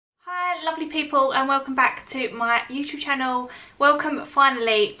Hi lovely people, and welcome back to my YouTube channel. Welcome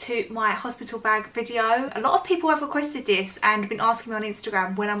finally to my hospital bag video. A lot of people have requested this and been asking me on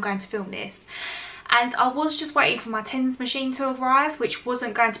Instagram when I'm going to film this. And I was just waiting for my TENS machine to arrive, which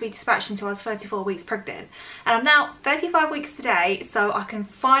wasn't going to be dispatched until I was 34 weeks pregnant. And I'm now 35 weeks today, so I can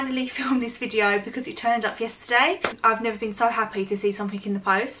finally film this video because it turned up yesterday. I've never been so happy to see something in the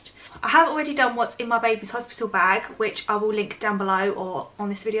post. I have already done what's in my baby's hospital bag, which I will link down below or on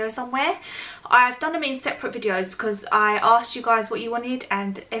this video somewhere. I've done them in separate videos because I asked you guys what you wanted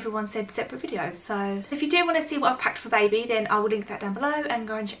and everyone said separate videos. So if you do want to see what I've packed for baby, then I will link that down below and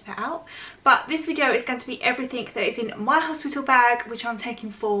go and check that out. But this video is going to be everything that is in my hospital bag, which I'm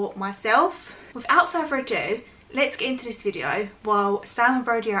taking for myself. Without further ado, let's get into this video while Sam and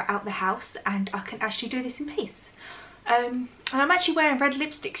Brodie are out the house and I can actually do this in peace. And I'm actually wearing red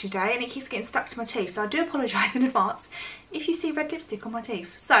lipstick today and it keeps getting stuck to my teeth, so I do apologise in advance if you see red lipstick on my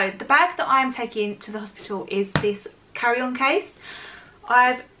teeth. So the bag that I am taking to the hospital is this carry-on case.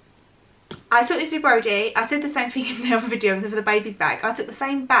 I took this with Brodie. I said the same thing in the other video for the baby's bag. I took the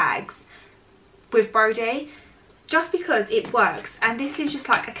same bags with Brodie just because it works, and this is just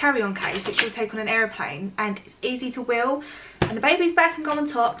like a carry-on case which you'll take on an aeroplane and it's easy to wheel, and the baby's bag can go on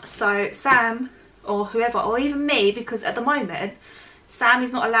top, so Sam or whoever, or even me, because at the moment Sam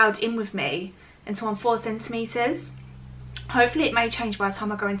is not allowed in with me until I'm 4 centimetres. Hopefully it may change by the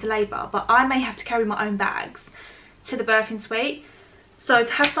time I go into labour, but I may have to carry my own bags to the birthing suite. So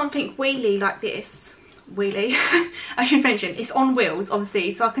to have something wheelie like this, wheelie, I should mention, it's on wheels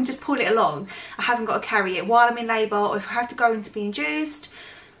obviously, so I can just pull it along. I haven't got to carry it while I'm in labour, or if I have to go in to be induced.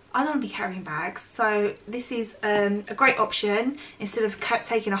 I don't want to be carrying bags, so this is a great option instead of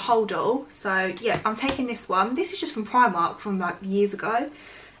taking a hold-all. So yeah, I'm taking this one. This is just from Primark from like years ago,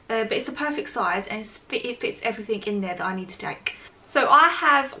 but it's the perfect size and it fits everything in there that I need to take. So I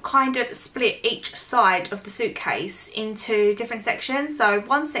have kind of split each side of the suitcase into different sections. So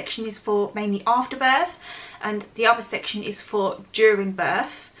one section is for mainly after birth and the other section is for during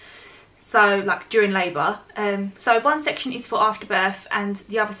birth. So like during labour. So one section is for after birth and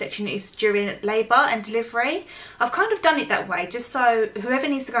the other section is during labour and delivery. I've kind of done it that way just so whoever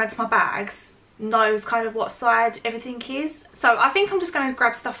needs to go into my bags knows kind of what side everything is. So I think I'm just going to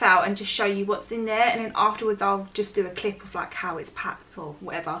grab stuff out and just show you what's in there, and then afterwards I'll just do a clip of like how it's packed or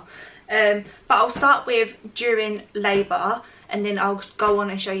whatever. But I'll start with during labour and then I'll go on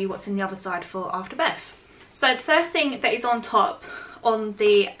and show you what's in the other side for after birth. So the first thing that is on top on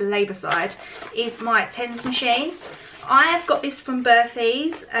the labour side is my TENS machine. I have got this from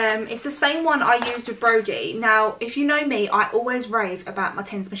Birthies. It's the same one I used with Brodie. Now if you know me, I always rave about my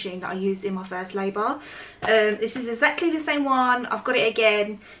TENS machine that I used in my first labour. This is exactly the same one. I've got it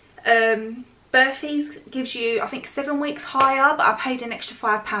again. Birthies gives you I think 7 weeks higher, but I paid an extra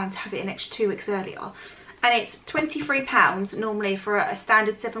 £5 to have it an extra 2 weeks earlier. And it's £23 normally for a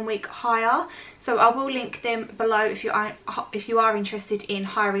standard 7-week hire. So I will link them below if you are interested in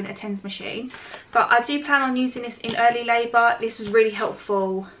hiring a TENS machine. But I do plan on using this in early labour. This was really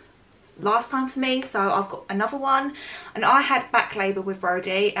helpful last time for me, so I've got another one. And I had back labour with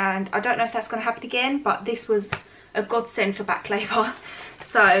Brodie, and I don't know if that's going to happen again, but this was a godsend for back labour.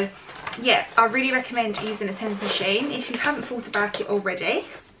 So yeah, I really recommend using a TENS machine if you haven't thought about it already.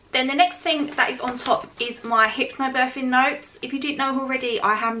 Then the next thing that is on top is my hypnobirthing notes. If you didn't know already,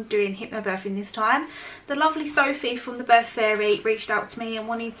 I am doing hypnobirthing this time. The lovely Sophie from the Birth Fairy reached out to me and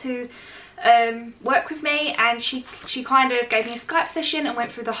wanted to work with me, and she kind of gave me a Skype session and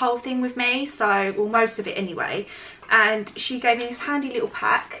went through the whole thing with me, so well, most of it anyway. And she gave me this handy little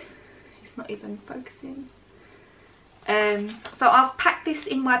pack. It's not even focusing. So I've packed this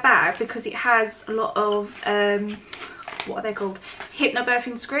in my bag because it has a lot of what are they called,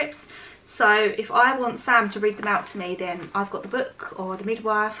 hypnobirthing scripts. So if I want Sam to read them out to me, then I've got the book or the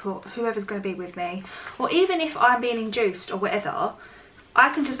midwife or whoever's going to be with me, or even if I'm being induced or whatever,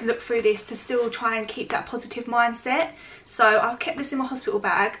 I can just look through this to still try and keep that positive mindset. So I've kept this in my hospital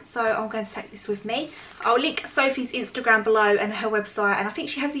bag, so I'm going to take this with me. I'll link Sophie's Instagram below and her website, and I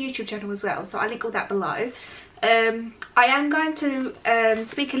think she has a YouTube channel as well, so I'll link all that below. I am going to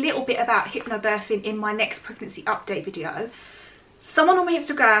speak a little bit about hypnobirthing in my next pregnancy update video. Someone on my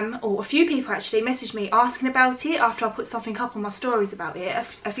Instagram, or a few people actually, messaged me asking about it after I put something up on my stories about it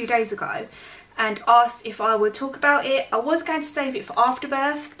a few days ago, and asked if I would talk about it. I was going to save it for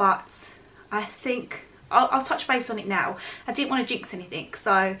afterbirth, but I think I'll touch base on it now. I didn't want to jinx anything,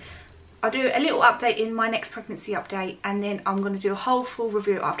 so I'll do a little update in my next pregnancy update, and then I'm going to do a whole full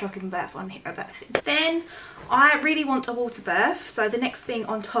review after I've given birth on hypnobirthing. Then I really want a water birth, so the next thing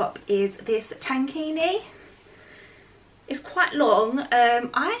on top is this tankini. It's quite long.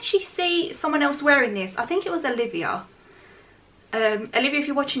 I actually see someone else wearing this. I think it was Olivia. Olivia, if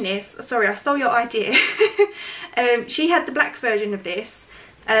you're watching this, sorry, I stole your idea. She had the black version of this.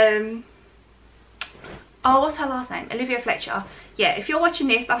 Oh, what's her last name? Olivia Fletcher. Yeah, if you're watching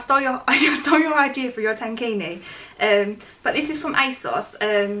this, I stole your idea for your tankini. But this is from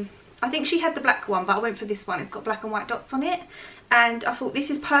ASOS. I think she had the black one, but I went for this one. It's got black and white dots on it. And I thought this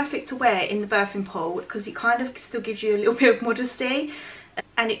is perfect to wear in the birthing pool because it kind of still gives you a little bit of modesty.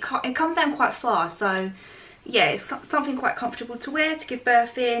 And it comes down quite far, so yeah, it's something quite comfortable to wear to give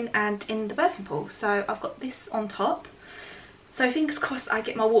birth in and in the birthing pool. So I've got this on top. So fingers crossed I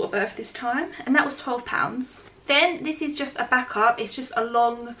get my water birth this time. And that was £12. Then this is just a backup. It's just a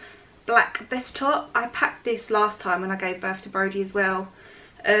long black vest top. I packed this last time when I gave birth to Brodie as well.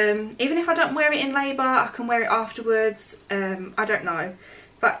 Even if I don't wear it in labour, I can wear it afterwards. I don't know.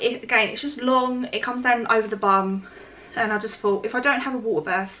 But again, it's just long. It comes down over the bum. And I just thought, if I don't have a water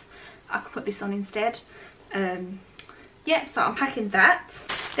birth, I could put this on instead. Yeah, so I'm packing that.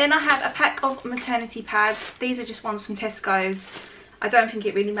 Then I have a pack of maternity pads. These are just ones from Tesco's. I don't think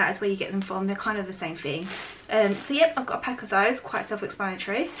it really matters where you get them from. They're kind of the same thing. So yep, I've got a pack of those. Quite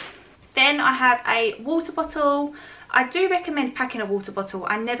self-explanatory. Then I have a water bottle. I do recommend packing a water bottle.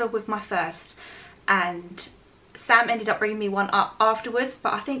 I never with my first. And Sam ended up bringing me one up afterwards.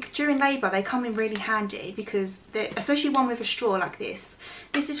 But I think during labour they come in really handy because, especially one with a straw like this.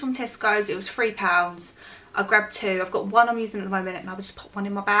 This is from Tesco's. It was £3. I grabbed two. I've got one I'm using at the moment and I'll just pop one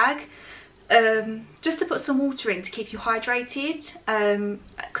in my bag. Just to put some water in to keep you hydrated.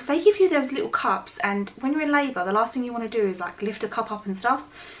 Because they give you those little cups and when you're in labour the last thing you want to do is like lift a cup up and stuff.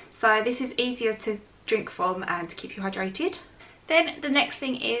 So this is easier to drink from and to keep you hydrated. Then the next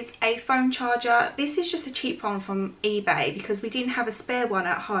thing is a phone charger. This is just a cheap one from eBay because we didn't have a spare one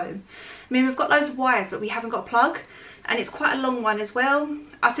at home. I mean, we've got loads of wires but we haven't got a plug. And it's quite a long one as well.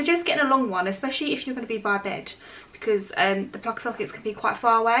 I suggest getting a long one, especially if you're going to be by bed, because the plug sockets can be quite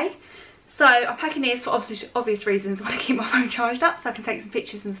far away. So I'm packing this for obvious reasons. I want to keep my phone charged up so I can take some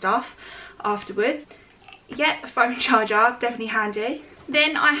pictures and stuff afterwards. Yep, phone charger, definitely handy.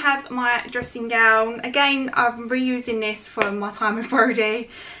 Then I have my dressing gown. Again, I'm reusing this from my time with Brodie.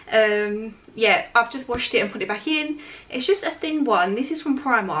 Yeah, I've just washed it and put it back in. It's just a thin one. This is from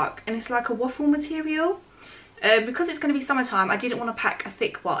Primark and it's like a waffle material. Because it's going to be summertime, I didn't want to pack a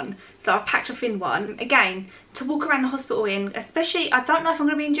thick one, so I've packed a thin one. Again, to walk around the hospital in, especially, I don't know if I'm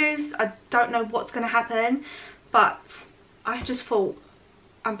going to be induced, I don't know what's going to happen, but I just thought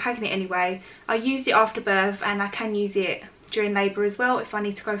I'm packing it anyway. I used it after birth and I can use it during labour as well if I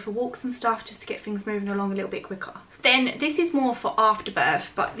need to go for walks and stuff, just to get things moving along a little bit quicker. Then this is more for after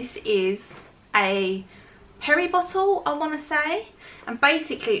birth, but this is a peri bottle, I want to say, and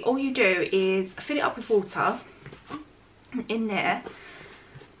basically all you do is fill it up with water in there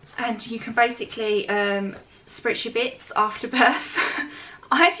and you can basically spritz your bits after birth.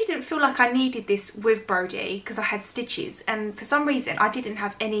 I didn't feel like I needed this with Brodie because I had stitches and for some reason I didn't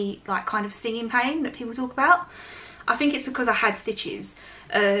have any like kind of stinging pain that people talk about. I think it's because I had stitches,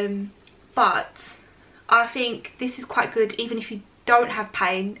 but I think this is quite good even if you don't have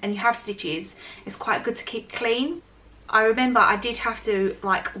pain and you have stitches. It's quite good to keep clean. I remember I did have to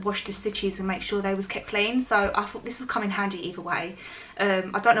like wash the stitches and make sure they was kept clean, so I thought this would come in handy either way.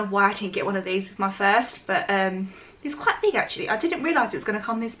 I don't know why I didn't get one of these with my first, but it's quite big actually. I didn't realise it was going to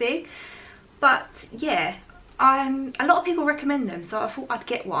come this big, but yeah, a lot of people recommend them, so I thought I'd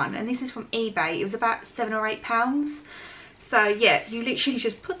get one. And this is from eBay. It was about £7 or £8. So yeah, you literally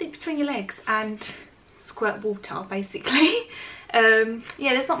just put it between your legs and squirt water basically.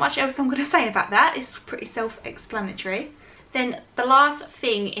 Yeah, there's not much else I'm going to say about that. It's pretty self-explanatory. Then the last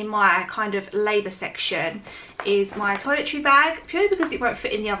thing in my kind of labour section is my toiletry bag, purely because it won't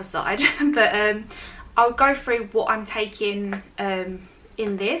fit in the other side. But I'll go through what I'm taking in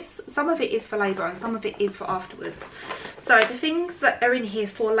this. Some of it is for labour and some of it is for afterwards. So the things that are in here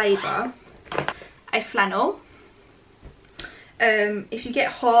for labour: a flannel. If you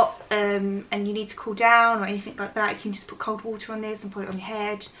get hot and you need to cool down or anything like that, you can just put cold water on this and put it on your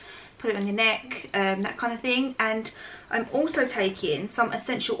head, put it on your neck, that kind of thing. And I'm also taking some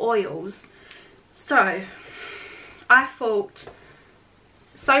essential oils. So I thought,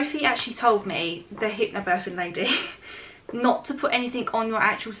 Sophie actually told me, the hypnobirthing lady, not to put anything on your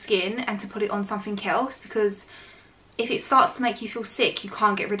actual skin and to put it on something else, because if it starts to make you feel sick, you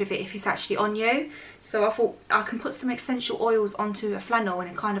can't get rid of it if it's actually on you. So I thought I can put some essential oils onto a flannel and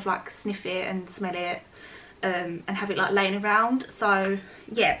then kind of like sniff it and smell it and have it like laying around. So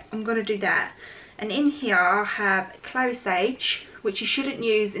yeah, I'm going to do that. And in here I have clary sage, which you shouldn't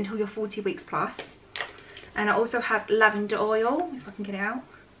use until you're 40 weeks plus. And I also have lavender oil, if I can get it out.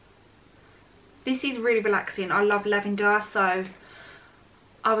 This is really relaxing. I love lavender, so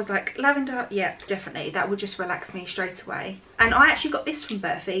I was like, lavender, yeah, definitely. That would just relax me straight away. And I actually got this from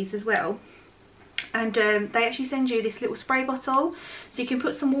Berthies as well. And they actually send you this little spray bottle, so you can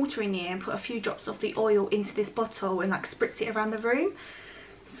put some water in here and put a few drops of the oil into this bottle and like spritz it around the room.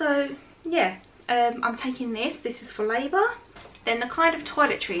 So yeah, I'm taking this is for labour. Then the kind of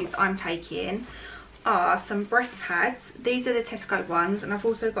toiletries I'm taking are some breast pads. These are the Tesco ones, and I've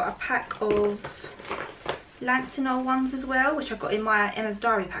also got a pack of Lancinol ones as well, which I got in my Emma's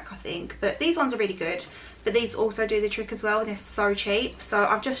Diary pack, I think. But these ones are really good. But these also do the trick as well, and they're so cheap. So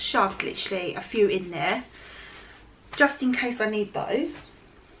I've just shoved literally a few in there, just in case I need those.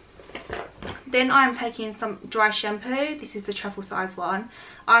 Then I'm taking some dry shampoo. This is the travel size one.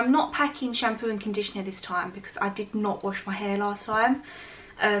 I'm not packing shampoo and conditioner this time because I did not wash my hair last time.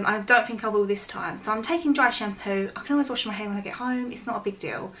 I don't think I will this time. So I'm taking dry shampoo. I can always wash my hair when I get home. It's not a big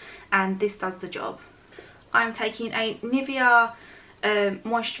deal. And this does the job. I'm taking a Nivea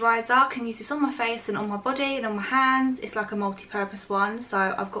moisturizer. I can use this on my face and on my body and on my hands. It's like a multi-purpose one, so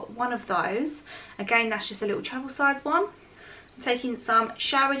I've got one of those. Again, that's just a little travel size one. I'm taking some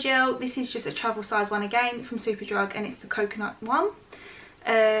shower gel. This is just a travel size one again from Superdrug, and it's the coconut one,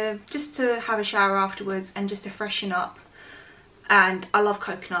 just to have a shower afterwards and just to freshen up. And I love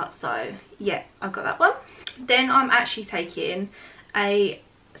coconut, so yeah, I've got that one. Then I'm actually taking a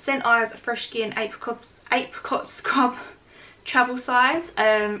St. Ives Fresh Skin apricot scrub travel size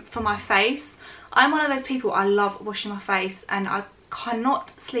for my face. I'm one of those people, I love washing my face, and I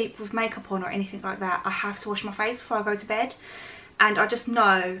cannot sleep with makeup on or anything like that. I have to wash my face before I go to bed, and I just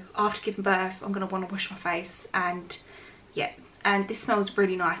know after giving birth I'm going to want to wash my face. And yeah, and this smells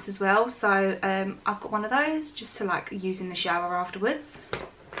really nice as well, so I've got one of those just to like use in the shower afterwards.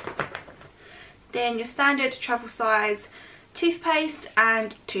 Then your standard travel size toothpaste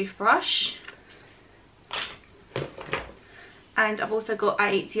and toothbrush. And I've also got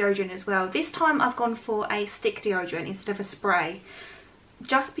a deodorant as well. This time I've gone for a stick deodorant instead of a spray,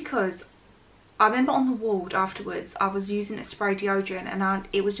 just because I remember on the ward afterwards I was using a spray deodorant, and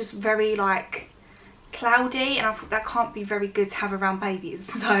it was just very like cloudy, and I thought that can't be very good to have around babies.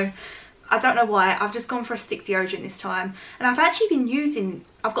 So I don't know why, I've just gone for a stick deodorant this time. And I've actually been using,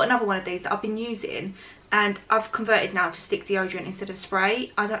 I've got another one of these that I've been using, and I've converted now to stick deodorant instead of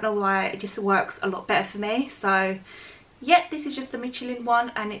spray. I don't know why, it just works a lot better for me. So yeah, this is just the Michelin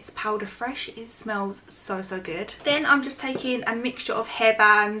one, and it's powder fresh. It smells so good. Then I'm just taking a mixture of hair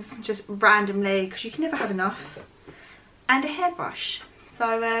bands, just randomly, because you can never have enough, and a hairbrush.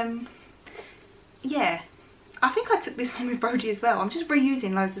 So yeah, I think I took this one with Brodie as well. I'm just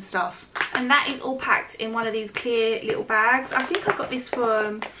reusing loads of stuff. And that is all packed in one of these clear little bags. I think I got this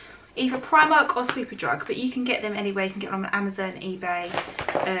from either Primark or Superdrug, but you can get them anywhere. You can get them on Amazon, eBay,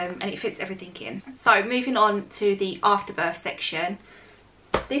 and it fits everything in. So moving on to the afterbirth section.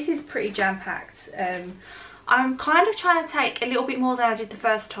 This is pretty jam-packed. I'm kind of trying to take a little bit more than I did the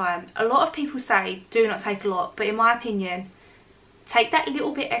first time. A lot of people say do not take a lot, but in my opinion, take that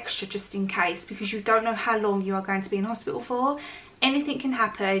little bit extra just in case, because you don't know how long you are going to be in hospital for. Anything can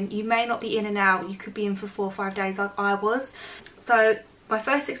happen. You may not be in and out. You could be in for 4 or 5 days like I was. So my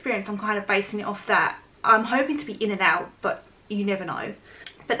first experience, I'm kind of basing it off that. I'm hoping to be in and out, but you never know.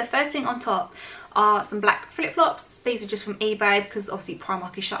 But the first thing on top are some black flip-flops. These are just from eBay, because obviously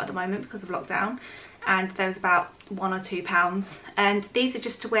Primark is shut at the moment because of lockdown, and there was about £1 or £2. And these are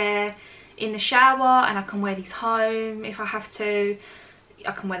just to wear in the shower, and I can wear these home if I have to.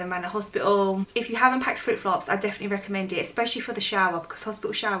 I can wear them around the hospital. If you haven't packed flip-flops, I definitely recommend it, especially for the shower, because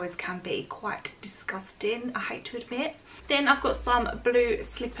hospital showers can be quite disgusting, I hate to admit. Then I've got some blue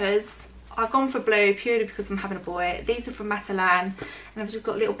slippers. I've gone for blue purely because I'm having a boy. These are from Matalan, and I've just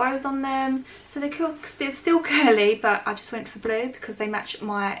got little bows on them, so they're still curly, but I just went for blue because they match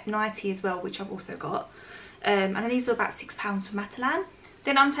my nightie as well, which I've also got. And these are about £6 from Matalan.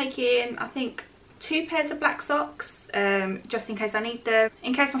 Then I'm taking, I think, 2 pairs of black socks, just in case I need them.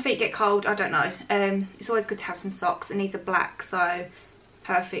 In case my feet get cold, I don't know. It's always good to have some socks, and these are black, so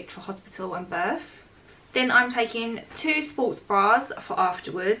perfect for hospital and birth. Then I'm taking 2 sports bras for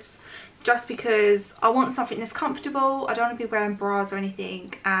afterwards, just because I want something that's comfortable. I don't want to be wearing bras or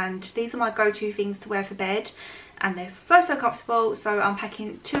anything, and these are my go-to things to wear for bed, and they're so comfortable, so I'm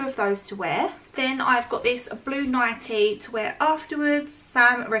packing 2 of those to wear. Then I've got this blue nightie to wear afterwards.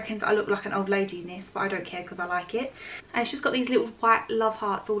 Sam reckons I look like an old lady in this, but I don't care because I like it. And it's just got these little white love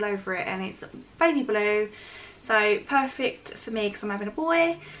hearts all over it, and it's baby blue, so perfect for me because I'm having a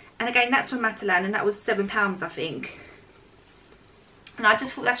boy. And again, that's from Matalan, and that was £7 I think. And I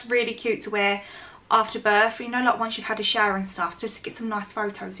just thought that's really cute to wear after birth, you know, like once you've had a shower and stuff, just to get some nice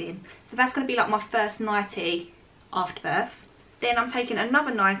photos in. So that's going to be like my first nightie after birth. Then I'm taking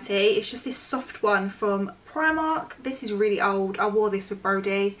another nightie. It's just this soft one from Primark. This is really old. I wore this with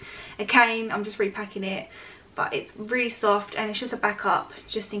Brodie. Again, I'm just repacking it, but it's really soft and it's just a backup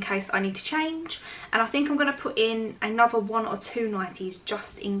just in case I need to change. And I think I'm going to put in another 1 or 2 nighties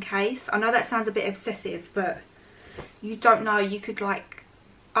just in case. I know that sounds a bit obsessive, but you don't know, you could like,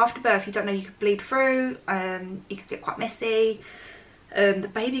 after birth you don't know, you could bleed through, you could get quite messy, the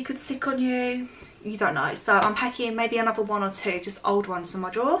baby could sick on you, you don't know. So I'm packing maybe another 1 or 2 just old ones in my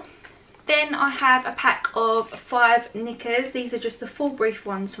drawer. Then I have a pack of 5 knickers. These are just the full brief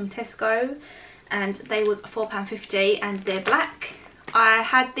ones from Tesco, and they was £4.50 and they're black. I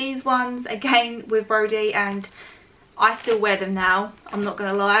had these ones again with Brodie and I still wear them now, I'm not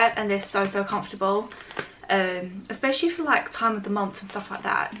gonna lie, and they're so comfortable, especially for like time of the month and stuff like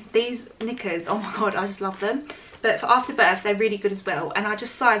that. These knickers, oh my god, I just love them. But for after birth they're really good as well, and I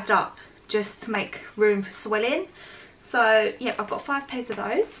just sized up just to make room for swelling. So yeah, I've got 5 pairs of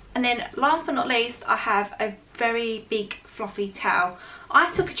those. And then last but not least, I have a very big fluffy towel. I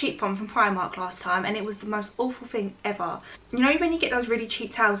took a cheap one from Primark last time and it was the most awful thing ever. You know when you get those really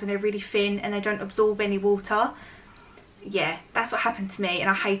cheap towels and they're really thin and they don't absorb any water? Yeah, that's what happened to me and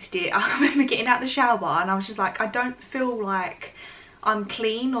I hated it. I remember getting out the shower and I was just like, I don't feel like I'm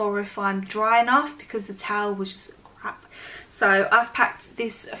clean or if I'm dry enough, because the towel was just crap. So I've packed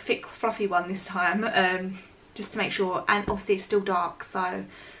this thick fluffy one this time, just to make sure, and obviously it's still dark, so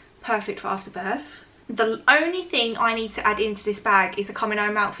perfect for after birth. The only thing I need to add into this bag is a coming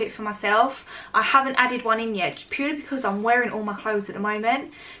home outfit for myself. I haven't added one in yet, purely because I'm wearing all my clothes at the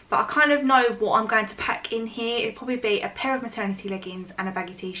moment, but I kind of know what I'm going to pack in here. It'll probably be a pair of maternity leggings and a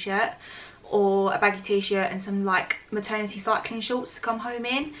baggy t-shirt, or a baggy t-shirt and some like maternity cycling shorts to come home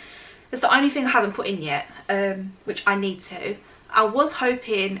in. That's the only thing I haven't put in yet, which I need to. I was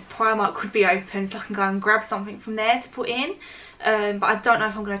hoping Primark would be open so I can go and grab something from there to put in, but I don't know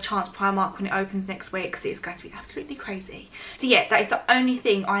if I'm going to chance Primark when it opens next week, because it's going to be absolutely crazy. So yeah, that is the only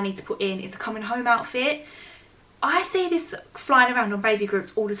thing I need to put in, is a coming home outfit. I see this flying around on baby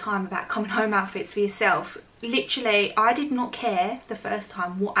groups all the time about coming home outfits for yourself. Literally, I did not care the first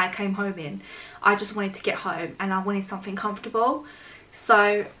time what I came home in. I just wanted to get home and I wanted something comfortable.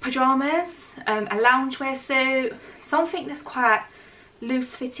 So pyjamas, a loungewear suit, something that's quite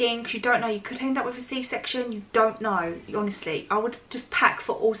loose fitting, because you don't know, you could end up with a C-section, you don't know, honestly. I would just pack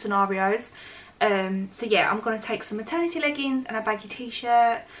for all scenarios. So yeah, I'm going to take some maternity leggings and a baggy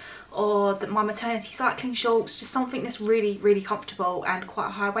t-shirt, or my maternity cycling shorts, just something that's really comfortable and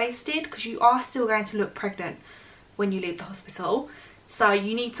quite high-waisted, because you are still going to look pregnant when you leave the hospital. So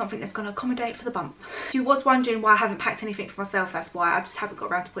you need something that's going to accommodate for the bump. If you was wondering why I haven't packed anything for myself, that's why. I just haven't got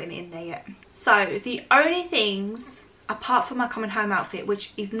around to putting it in there yet. So the only things, apart from my coming home outfit,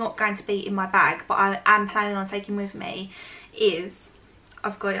 which is not going to be in my bag, but I am planning on taking with me, is,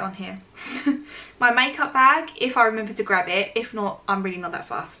 I've got it on here, my makeup bag, if I remember to grab it. If not, I'm really not that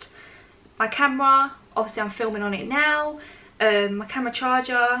fussed. My camera, obviously I'm filming on it now. My camera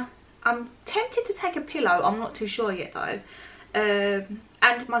charger. I'm tempted to take a pillow, I'm not too sure yet though.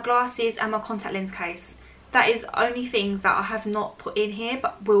 And my glasses and my contact lens case. That is the only things that I have not put in here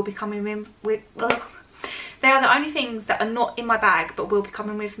but will be coming in with. They are the only things that are not in my bag but will be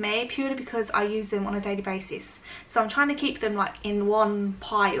coming with me, purely because I use them on a daily basis. So I'm trying to keep them like in one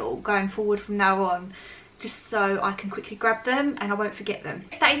pile going forward from now on, just so I can quickly grab them and I won't forget them.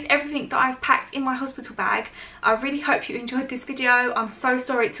 That is everything that I've packed in my hospital bag. I really hope you enjoyed this video. I'm so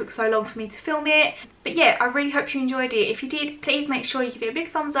sorry it took so long for me to film it. But yeah, I really hope you enjoyed it. If you did, please make sure you give it a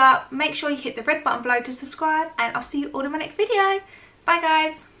big thumbs up. Make sure you hit the red button below to subscribe, and I'll see you all in my next video.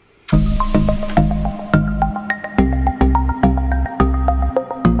 Bye guys.